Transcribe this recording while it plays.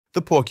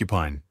The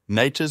porcupine,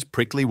 nature's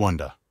prickly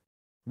wonder.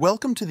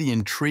 Welcome to the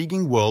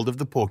intriguing world of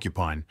the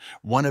porcupine,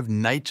 one of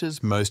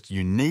nature's most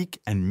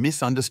unique and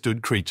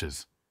misunderstood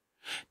creatures.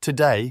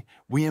 Today,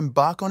 we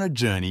embark on a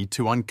journey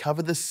to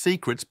uncover the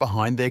secrets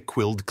behind their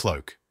quilled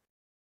cloak.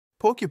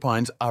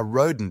 Porcupines are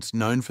rodents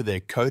known for their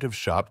coat of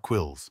sharp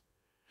quills.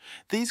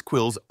 These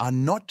quills are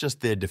not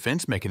just their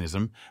defense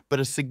mechanism, but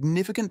a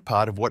significant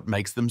part of what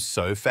makes them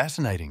so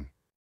fascinating.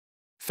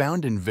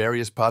 Found in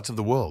various parts of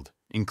the world,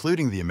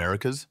 including the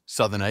Americas,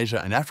 Southern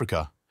Asia and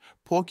Africa,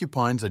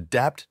 porcupines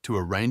adapt to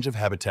a range of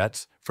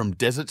habitats from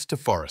deserts to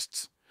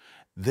forests.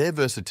 Their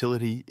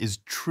versatility is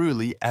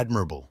truly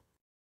admirable.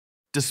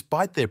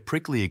 Despite their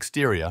prickly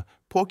exterior,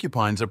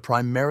 porcupines are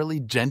primarily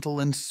gentle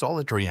and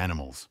solitary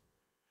animals.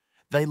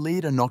 They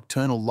lead a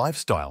nocturnal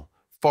lifestyle,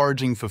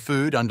 foraging for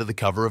food under the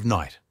cover of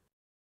night.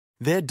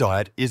 Their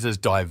diet is as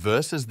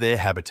diverse as their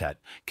habitat,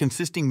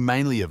 consisting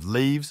mainly of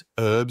leaves,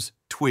 herbs,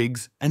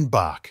 twigs, and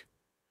bark.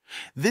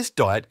 This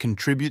diet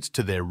contributes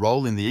to their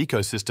role in the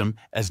ecosystem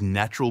as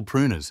natural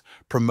pruners,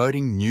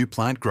 promoting new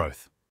plant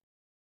growth.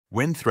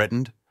 When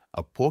threatened,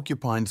 a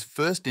porcupine's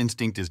first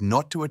instinct is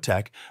not to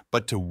attack,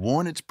 but to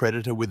warn its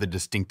predator with a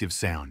distinctive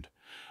sound.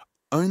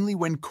 Only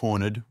when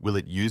cornered will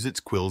it use its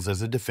quills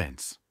as a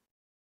defense.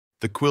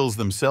 The quills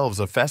themselves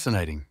are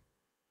fascinating.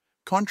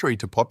 Contrary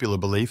to popular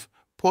belief,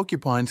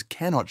 porcupines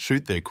cannot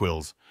shoot their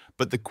quills,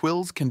 but the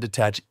quills can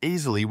detach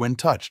easily when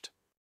touched.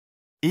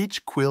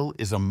 Each quill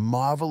is a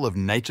marvel of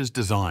nature's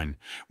design,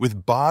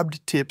 with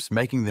barbed tips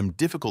making them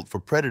difficult for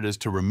predators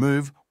to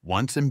remove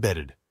once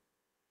embedded.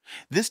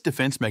 This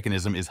defense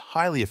mechanism is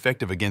highly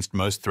effective against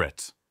most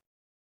threats.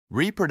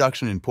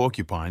 Reproduction in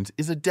porcupines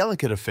is a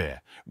delicate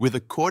affair, with a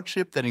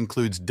courtship that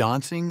includes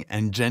dancing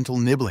and gentle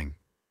nibbling.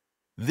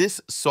 This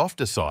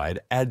softer side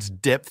adds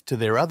depth to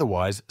their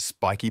otherwise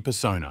spiky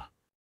persona.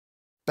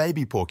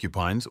 Baby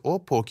porcupines, or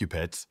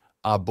porcupets,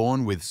 are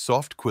born with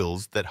soft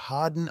quills that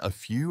harden a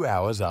few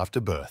hours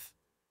after birth.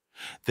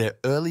 Their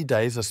early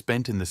days are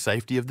spent in the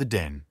safety of the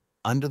den,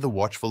 under the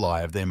watchful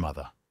eye of their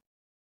mother.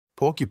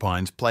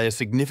 Porcupines play a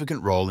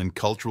significant role in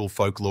cultural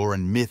folklore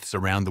and myths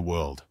around the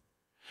world.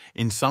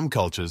 In some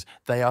cultures,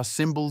 they are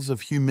symbols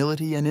of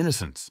humility and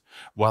innocence,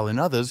 while in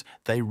others,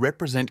 they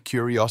represent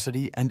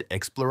curiosity and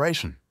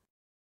exploration.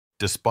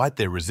 Despite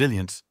their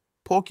resilience,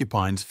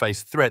 porcupines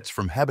face threats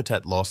from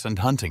habitat loss and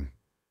hunting.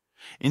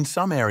 In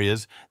some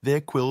areas,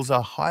 their quills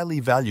are highly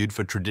valued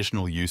for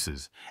traditional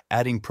uses,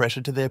 adding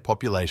pressure to their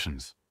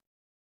populations.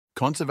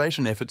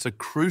 Conservation efforts are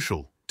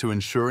crucial to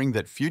ensuring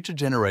that future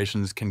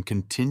generations can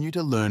continue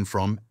to learn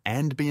from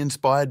and be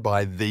inspired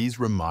by these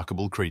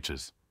remarkable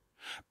creatures.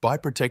 By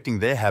protecting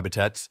their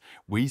habitats,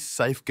 we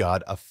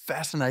safeguard a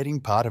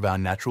fascinating part of our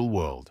natural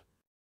world.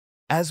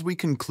 As we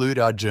conclude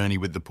our journey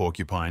with the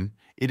porcupine,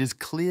 it is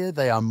clear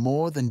they are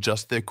more than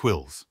just their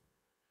quills.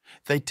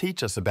 They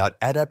teach us about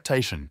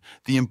adaptation,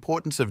 the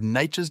importance of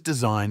nature's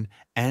design,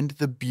 and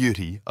the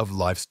beauty of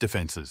life's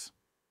defenses.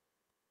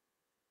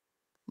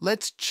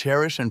 Let's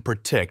cherish and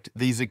protect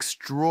these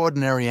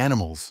extraordinary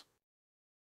animals.